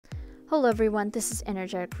Hello everyone, this is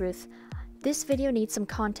Energetic Ruth. This video needs some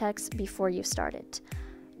context before you start it.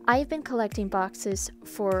 I've been collecting boxes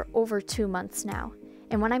for over 2 months now.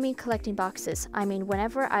 And when I mean collecting boxes, I mean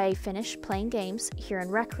whenever I finish playing games here in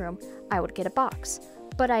Rec Room, I would get a box.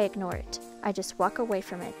 But I ignore it. I just walk away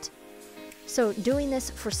from it. So doing this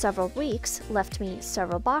for several weeks left me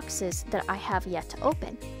several boxes that I have yet to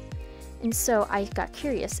open. And so I got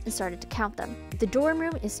curious and started to count them. The dorm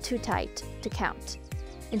room is too tight to count.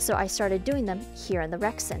 And so I started doing them here in the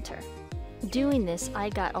rec center. Doing this, I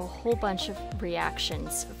got a whole bunch of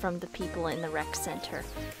reactions from the people in the rec center.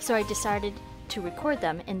 So I decided to record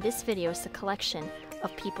them, and this video is a collection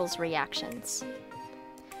of people's reactions.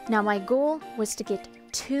 Now my goal was to get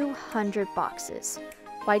 200 boxes.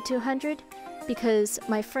 Why 200? Because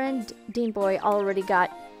my friend Dean Boy already got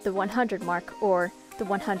the 100 mark, or the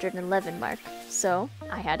 111 mark. So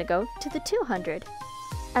I had to go to the 200.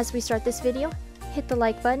 As we start this video, hit the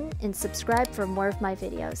like button and subscribe for more of my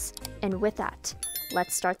videos. And with that,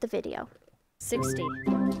 let's start the video. 60.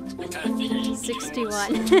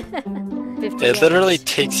 61. 58. It literally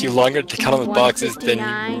takes you longer to count on the boxes than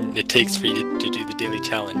it takes for you to do the daily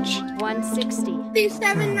challenge. 160.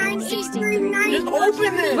 67, 93, 90. Wait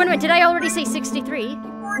a minute, did I already say 63?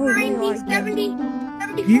 90, 70,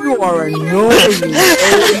 74. You are annoying.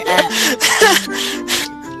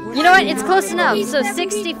 You know what? It's close enough. So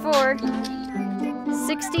 64,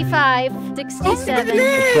 65, 67,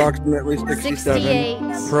 Approximately 67. 68,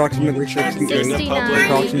 Approximately 68. 69,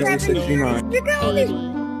 Approximately 69. 80,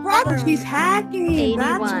 Robert, she's hacking.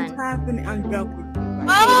 That's 81. what's happening. I'm joking.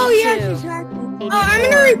 Oh, yeah, 82, she's hacking. 84, Oh, I'm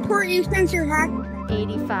gonna report you since you're hacking.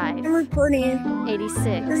 85, I'm reporting you.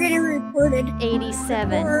 86, You're getting reported.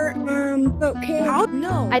 87. Or, okay.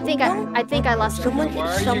 No. I think I lost Why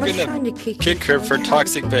are you gonna kick her for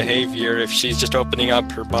toxic behavior if she's just opening up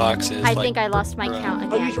her boxes? I think I lost my count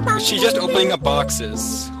again. She's just opening up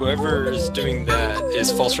boxes. Whoever is doing that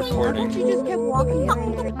is false reporting. She just kept walking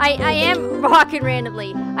around. I am walking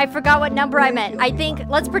randomly. I forgot what number I'm at. I think,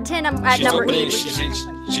 let's pretend I'm at She's number opening. 8.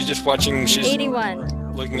 She's just watching. She's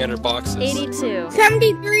 81, looking at her boxes. 82,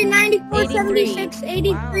 73, 94, 83, 76,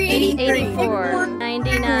 83, 83, 84,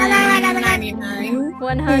 99, 99,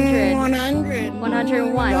 100, 100,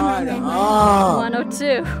 101, Oh.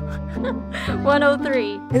 102,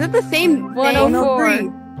 103, Is it the same? 104,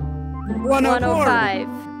 104. 105.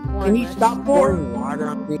 Can you stop pouring water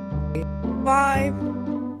on me? 5.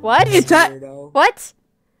 What? It's at. What?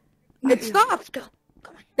 It stopped.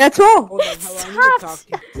 That's all. It stopped.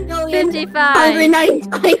 55, 199.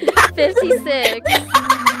 56,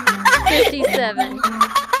 57,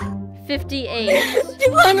 58,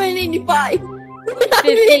 285.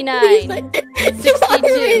 59,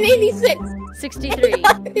 286. 63,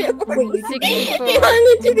 64,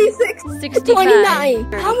 226. 65,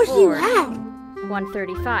 29. How much do you have?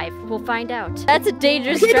 135. We'll find out. That's a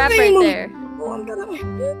dangerous Okay, trap the right move. there. Oh, I'm gonna.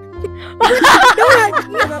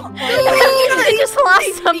 I just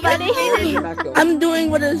lost somebody. I'm doing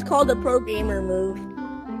what is called a pro gamer move.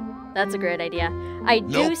 That's a great idea. I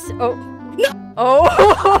do. Nope. Oh. No. Oh.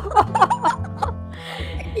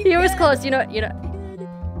 He was close. You know.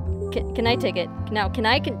 Can I take it now?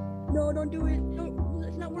 No, don't do it. No,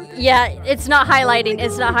 it's not working. Yeah, it's not highlighting.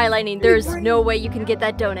 It's not highlighting. There's no way you can get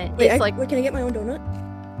that donut. Wait, It's like. wait, can I get my own donut?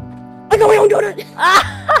 I got my own donut.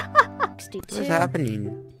 62. What is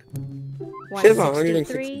happening? She has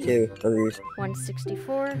 163. 162 of these.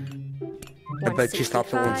 164. I bet she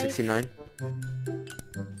stops at 169.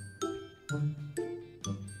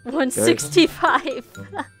 165.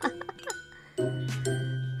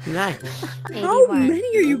 Nice. How 81.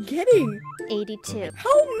 many are you getting? 82.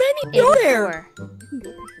 How many are there?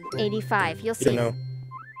 84. 85. You'll You see. don't know.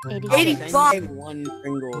 86. 85. One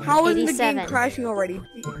single. How is the 87. game crashing already?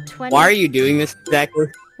 20. Why are you doing this,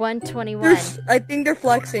 Zachary? 121. I think they're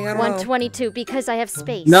flexing. I don't know. 122 because I have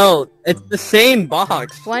space. No, it's the same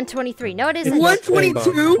box. 123. No, it It's isn't.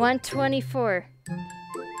 122. 124.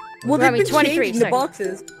 Well, I they've mean, been 23, changing the sorry.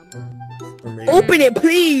 boxes. Open it,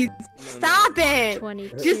 please. Stop it.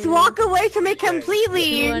 22. Just walk away from it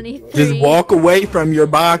completely. 23. Just walk away from your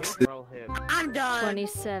box. I'm done.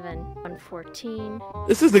 27. 114.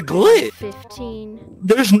 This is a glitch. 15.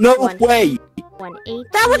 There's no One- way. 118.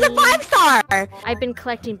 That was a 5-star. I've been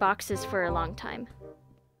collecting boxes for a long time.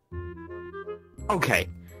 Okay.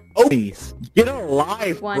 Oh, please. Get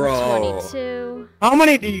alive, bro. 122. How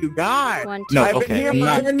many do you got? No, I've been okay. here I'm for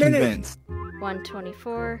not 10 minutes. convinced.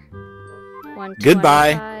 124. 125.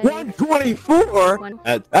 Goodbye. 124?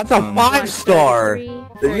 That's a 5-star.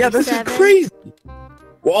 133, Yeah, this is 37, crazy.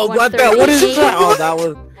 Whoa, what that? What is that? Oh, that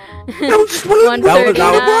was. That was just one of the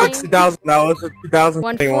that was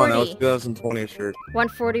 2021. That was 2020 shirt.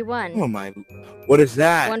 141. Oh my. What is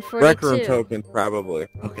that? 142. Rec room token, probably.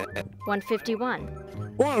 Okay. 151.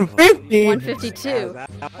 150. 152.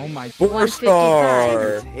 Oh my. 4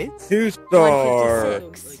 stars. 2 stars.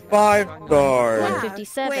 156. 5 stars.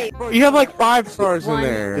 157. Wait, You have like 5 stars in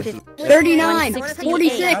there. 39,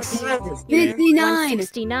 46, 59,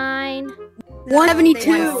 69. 172.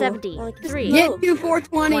 173. Get to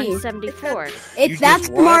 420. 174. That's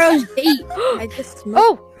tomorrow's date. I just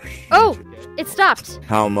smoked. Oh! It stopped.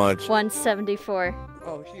 How much? 174.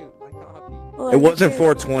 Oh shoot, my copy. Oh, It wasn't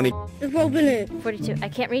 420. Just open it. 42. I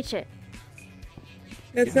can't reach it.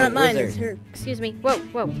 That's not mine. It's her. Excuse me.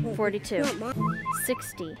 Whoa. 42.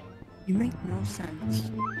 60. You make no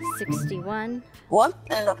sense. 61. What?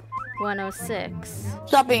 106.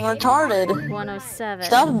 Stop being retarded. 107.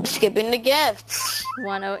 Stop skipping the gifts.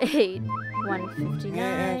 108.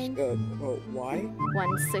 159. Why?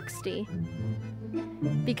 160.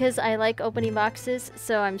 Because I like opening boxes,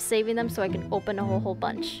 so I'm saving them so I can open a whole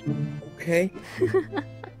bunch. Okay.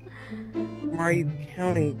 Why are you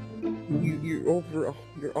counting? You're over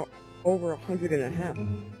 100 and a half.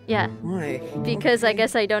 Yeah, Why? because I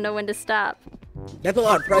guess I don't know when to stop. That's a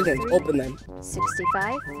lot of presents. Open them.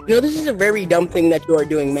 65. You know, this is a very dumb thing that you are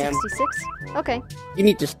doing, ma'am. 66. Okay. You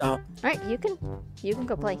need to stop. Alright, you can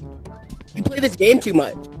go play. You play this game too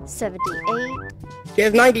much. 78. She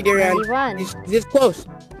has 90, Darian. 91. She's this close.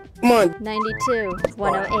 Come on. 92.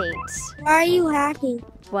 108. Why are you hacking?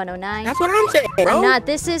 109. That's what I'm saying, bro. I'm not.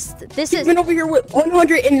 This is She's been over here with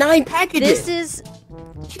 109 packages. this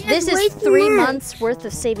is 3 months worth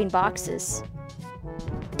of saving boxes.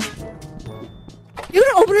 You're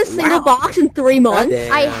gonna open a single box in 3 months?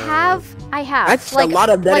 I have. That's like, a lot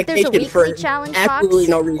of like there's a dedication for weekly challenge box, absolutely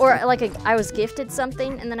no reason. or like I was gifted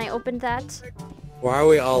something and then I opened that. Why are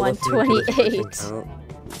we all listening to this 128. person count?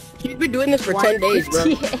 She's been doing this for 10 days, bro.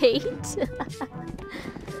 158.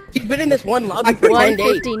 She's been in this one lobby for 10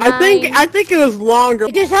 days. 159. I think it was longer.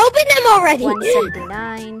 Just open them already!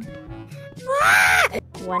 179.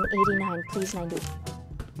 189. Please 90.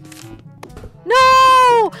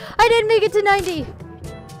 No! I didn't make it to 90.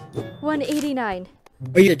 189.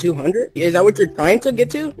 Are you at 200? Is that what you're trying to get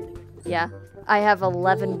to? Yeah, I have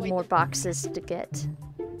 11 more boxes to get.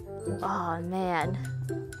 Oh man.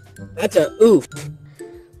 That's a oof.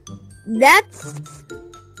 That's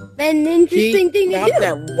an interesting thing to stopped do.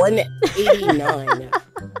 at 189.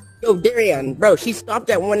 Yo, Darian, bro, she stopped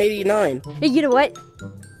at 189. Hey, you know what?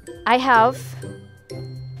 I have...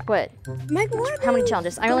 What? Michael, what How many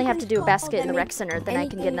challenges? I only have to do a basket in the rec center, then I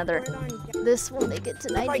can get another. This will make it to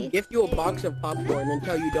If I 90. gift you a box of popcorn and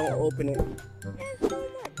tell you don't open it.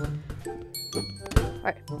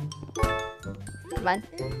 Alright. Come on.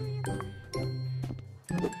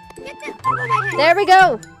 There we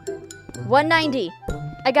go! 190.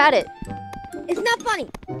 I got it. It's not funny.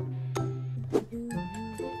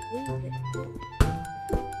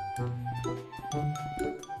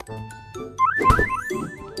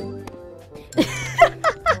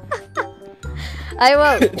 I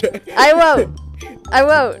won't. I won't. I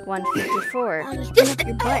won't. 154. Just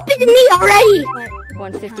open me already!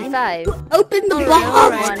 155. Open the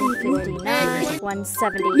box! 159.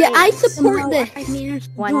 178. Yeah, I support this.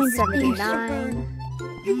 179.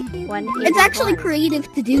 181. It's actually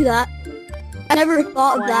creative to do that. I never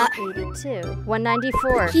thought of that. 182.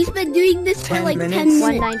 194. She's been doing this for 10 like minutes?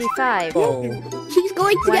 10 minutes. 195. Oh. She's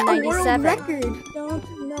going to get a world 197. record.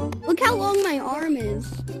 Look how long my arm is.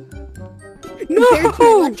 No!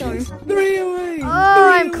 Compared to my left arm. 3 away! Oh,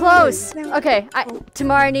 I'm close. Okay,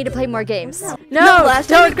 tomorrow I need to play more games. No, last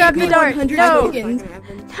time don't it grab gave the me dart. 100 No. tokens.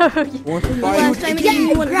 Last time it gave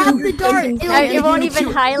me 100 grab the dart. It won't even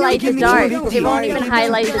highlight the dart. It won't even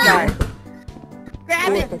highlight the dart.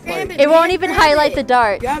 Grab it, grab it. It won't even highlight the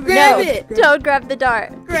dart. Grab No, it. don't grab the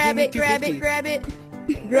dart. Grab it, grab it, grab it.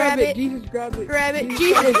 Grab it, Jesus, grab it. Grab it,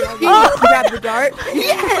 Jesus. Oh. Grab the dart.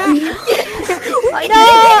 Yes!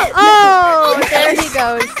 No! Oh, there he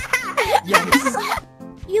goes.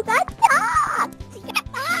 You got dogs!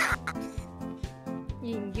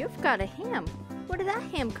 You've got a ham. Where did that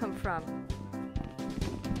ham come from?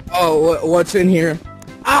 Oh, what's in here?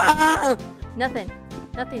 Nothing.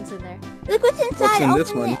 Nothing's in there. Look what's inside. in this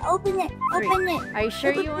Open one? it, open it, open it. Are you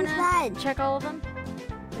sure Look you what's wanna inside. check all of them?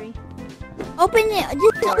 3. Open it.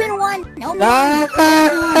 Just open one. Open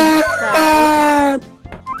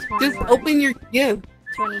Just 21, open your gift.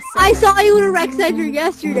 27. I saw you in a rec center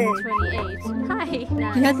yesterday. 28. Hi. She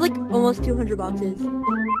 9. has like almost 200 boxes.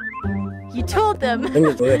 You told them. I'm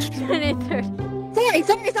just rich. 23.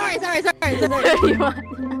 Sorry.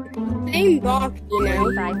 31. same box, you know.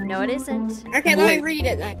 35. No, it isn't. Okay, let me read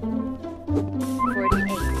it then. 48.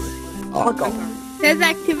 Oh, God. Says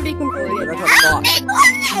activity completed. That's a box.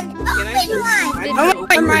 Oh,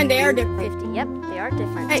 never mind, they are different. 50. Yep, they are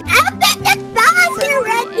different. Hey. I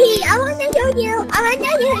want to show you. I want to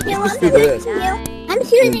show you. Let's do this. I'm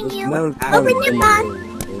shooting you. Open your box.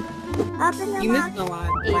 Open the You box. missed a lot.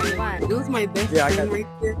 81. It was my best Yeah, I friend got- right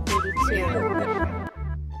here. 82.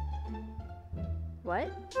 What?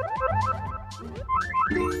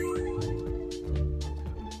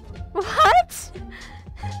 What?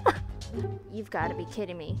 You've got to be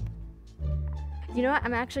kidding me. You know what?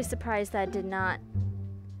 I'm actually surprised that did not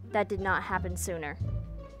happen sooner.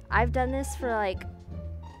 I've done this for like,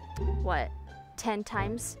 what, 10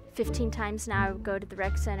 times, 15 times now. I would go to the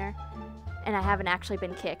rec center, and I haven't actually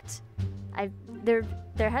been kicked. There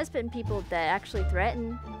has been people that actually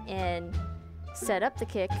threaten and set up the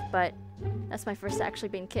kick, but that's my first actually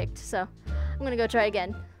being kicked. So I'm gonna go try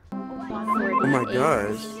again. Oh my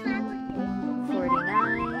gosh.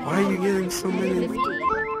 49. Why are you getting so many? 50.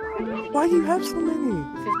 Why do you have so many?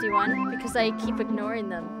 51, because I keep ignoring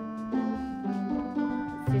them.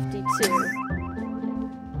 52.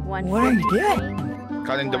 153. What are you getting?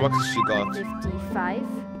 Cutting the boxes she got. 55.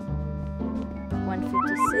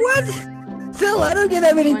 156. What? Still, I don't get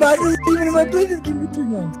that many boxes even if I play this game for 2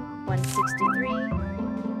 months. 163.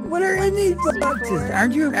 What are in these 164. boxes?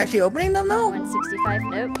 Aren't you actually opening them though? 165.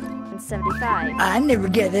 Nope. 175. I never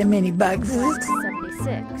get that many boxes.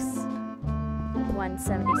 176.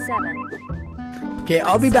 177. Okay,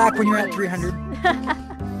 I'll be back when you're at 300.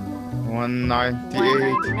 198,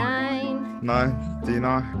 199.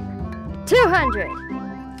 99, 200.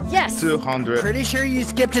 Yes. 200. Pretty sure you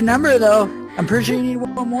skipped a number though. I'm pretty sure you need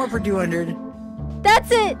one more for 200.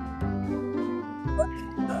 That's it.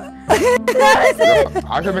 That was it.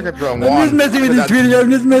 I can make it to a 1. I'm just messing with you, sweetie. I'm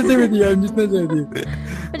just messing with you. I'm just messing with you.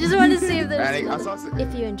 I just wanted to see if there's. And I saw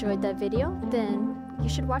If you enjoyed that video, then you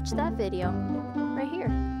should watch that video right here.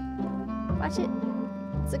 Watch it.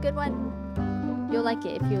 It's a good one. You'll like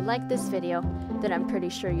it. If you like this video, then I'm pretty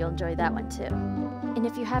sure you'll enjoy that one too. And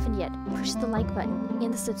if you haven't yet, push the like button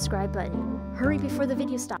and the subscribe button. Hurry before the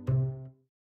video stops.